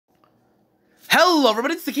Hello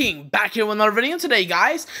everybody, it's the King, back here with another video. Today,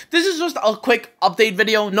 guys, this is just a quick update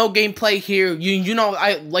video, no gameplay here. You know,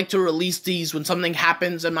 I like to release these when something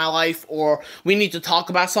happens in my life or we need to talk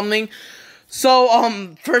about something.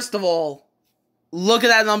 So, first of all, look at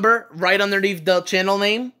that number right underneath the channel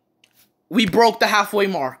name. We broke the halfway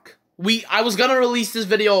mark. I was gonna release this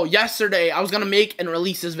video yesterday. I was gonna make and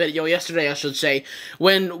release this video yesterday, I should say,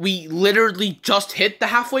 when we literally just hit the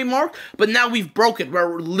halfway mark, but now we've broke it.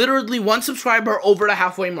 We're literally one subscriber over the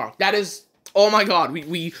halfway mark. That is, oh my god,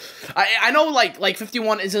 I know like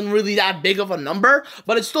 51 isn't really that big of a number,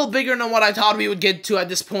 but it's still bigger than what I thought we would get to at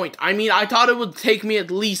this point. I mean, I thought it would take me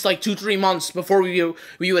at least like 2-3 months before we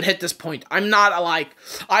would hit this point. I'm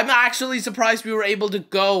actually surprised we were able to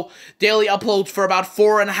go daily uploads for about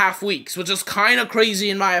 4.5 weeks, which is kind of crazy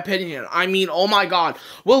in my opinion. I mean, oh my god.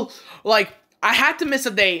 Well, like, I had to miss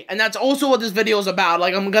a day, and that's also what this video is about.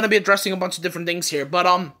 Like, I'm gonna be addressing a bunch of different things here,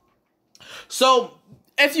 but, so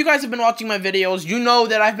if you guys have been watching my videos, you know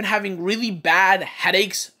that I've been having really bad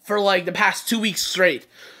headaches for like the past 2 weeks straight.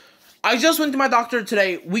 I just went to my doctor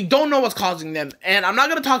today. We don't know what's causing them, and I'm not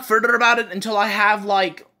going to talk further about it until I have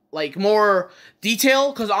like more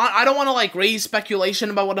detail, because I don't want to like raise speculation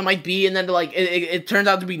about what it might be and then like it turns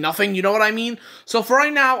out to be nothing, you know what I mean? So for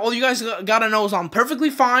right now, all you guys gotta know is I'm perfectly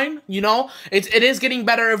fine, you know? It is getting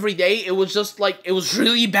better every day. It was just like, it was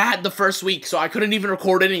really bad the first week, so I couldn't even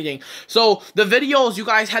record anything. So the videos you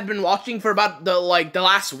guys had been watching for about the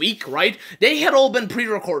last week, right? They had all been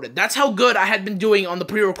pre-recorded. That's how good I had been doing on the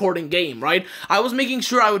pre-recording game, right? I was making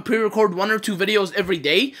sure I would pre-record 1 or 2 videos every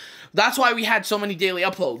day. That's why we had so many daily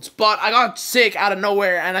uploads. But I got sick out of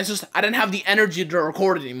nowhere, and I didn't have the energy to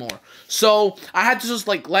record anymore. So I had to just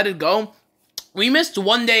like let it go. We missed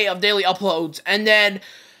 1 day of daily uploads, and then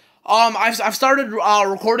I've started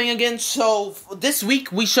recording again. So this week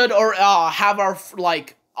we should have our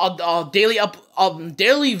daily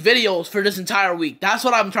videos for this entire week. That's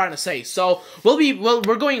what I'm trying to say. So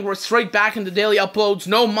we're going straight back into daily uploads.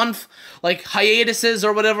 No month like hiatuses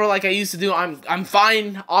or whatever like I used to do. I'm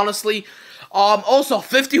fine, honestly. Also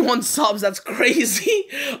 51 subs. That's crazy.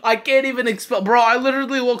 I can't even expect, bro. I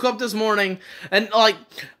literally woke up this morning and like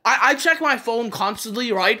I check my phone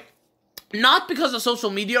constantly, right? Not because of social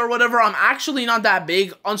media or whatever. I'm actually not that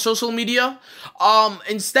big on social media.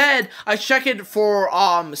 Instead, I check it for,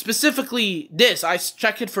 specifically this. I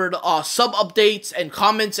check it for the, sub updates and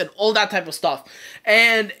comments and all that type of stuff.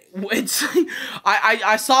 And it's,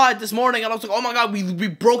 I saw it this morning and I was like, oh my god, we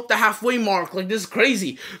broke the halfway mark. Like, this is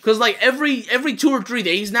crazy. Because, like, every 2 or 3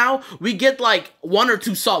 days now, we get, like, 1 or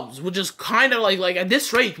 2 subs, which is kind of like at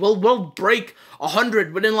this rate, we'll break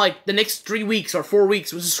 100 within like the next 3 weeks or 4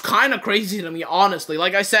 weeks, which is kind of crazy to me, honestly.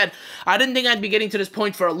 Like I said, I didn't think I'd be getting to this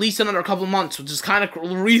point for at least another couple months, which is kind of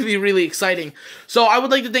really exciting. So I would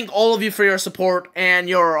like to thank all of you for your support and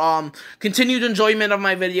your continued enjoyment of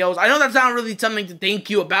my videos. I know that's not really something to thank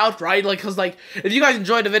you about, right? Like, because like if you guys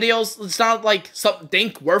enjoy the videos, it's not like something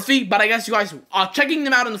thank-worthy, but I guess you guys are checking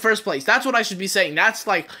them out in the first place. That's what I should be saying. That's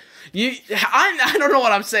like, I don't know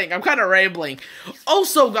what I'm saying. I'm kind of rambling.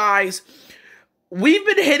 Also, guys, we've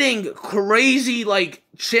been hitting crazy, like,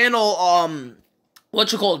 channel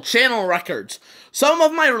records. Some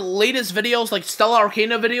of my latest videos, like Stella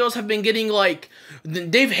Arcana videos, have been getting, like,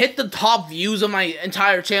 they've hit the top views of my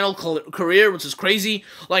entire channel career, which is crazy.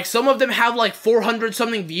 Like, some of them have, like,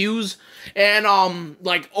 400-something views, and,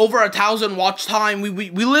 like, over 1,000 watch time. We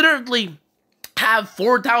literally have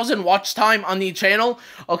 4,000 watch time on the channel,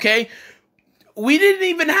 okay? We didn't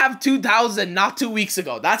even have 2,000 not 2 weeks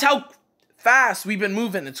ago. That's how fast we've been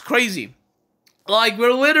moving. It's crazy. Like,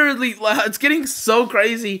 we're literally, it's getting so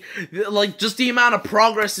crazy, like, just the amount of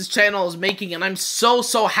progress this channel is making, and I'm so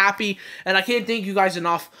happy, and I can't thank you guys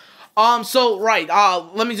enough. So, right,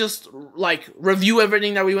 let me just, like, review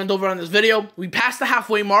everything that we went over on this video. We passed the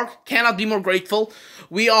halfway mark, cannot be more grateful.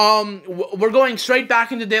 We're going straight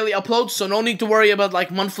back into daily uploads, so no need to worry about, like,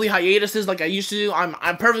 monthly hiatuses like I used to do.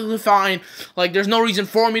 I'm perfectly fine. Like, there's no reason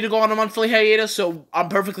for me to go on a monthly hiatus, so I'm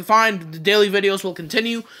perfectly fine. The daily videos will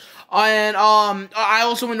continue. And, I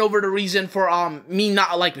also went over the reason for, me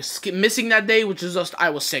not, like, missing that day, which is just, I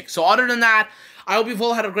was sick. So, other than that, I hope you've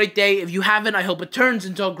all had a great day. If you haven't, I hope it turns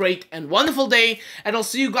into a great and wonderful day, and I'll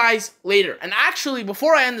see you guys later. And actually,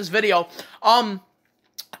 before I end this video,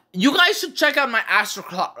 you guys should check out my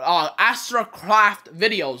AstraCraft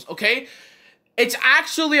videos, okay? It's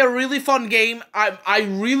actually a really fun game. I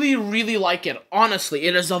really like it, honestly.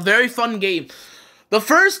 It is a very fun game. The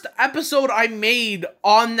first episode I made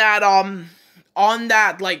on that, on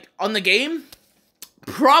the game,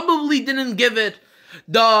 probably didn't give it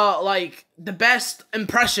the best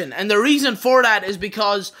impression. And the reason for that is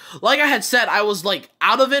because, like I had said, I was like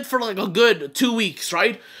out of it for like a good 2 weeks,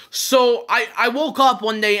 right? So I woke up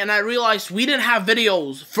one day and I realized we didn't have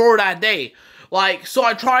videos for that day. Like, so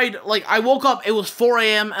I tried, like, I woke up, it was 4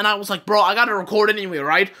 a.m., and I was like, bro, I gotta record it anyway,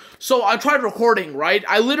 right? So I tried recording, right?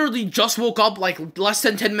 I literally just woke up, like, less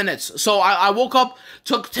than 10 minutes. So I woke up,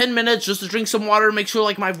 took 10 minutes just to drink some water, make sure,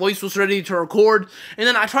 like, my voice was ready to record, and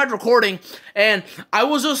then I tried recording, and I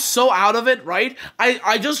was just so out of it, right?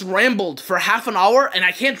 I just rambled for half an hour, and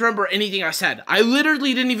I can't remember anything I said. I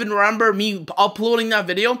literally didn't even remember me uploading that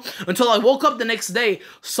video until I woke up the next day,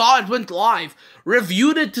 saw it went live,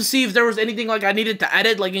 reviewed it to see if there was anything like I needed to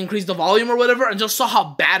edit, like increase the volume or whatever, and just saw how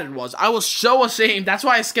bad it was. I was so ashamed. That's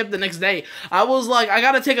why I skipped the next day. I was like, I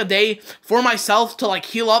gotta take a day for myself to like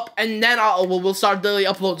heal up, and then we'll start daily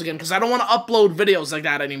uploads again, because I don't want to upload videos like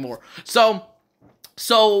that anymore.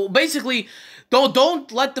 So basically,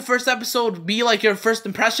 don't let the first episode be like your first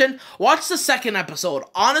impression. Watch the second episode.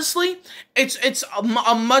 Honestly, it's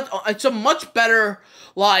a much better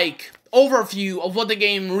like overview of what the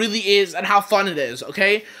game really is and how fun it is.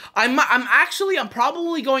 Okay, I'm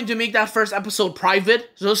probably going to make that first episode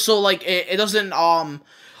private, just so like it doesn't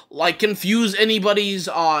like confuse anybody's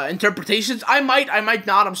interpretations. I might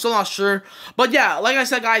not, I'm still not sure. But yeah, like I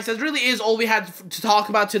said, guys, that really is all we had to talk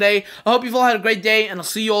about today. I hope you've all had a great day, and I'll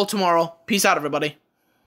see you all tomorrow. Peace out, everybody.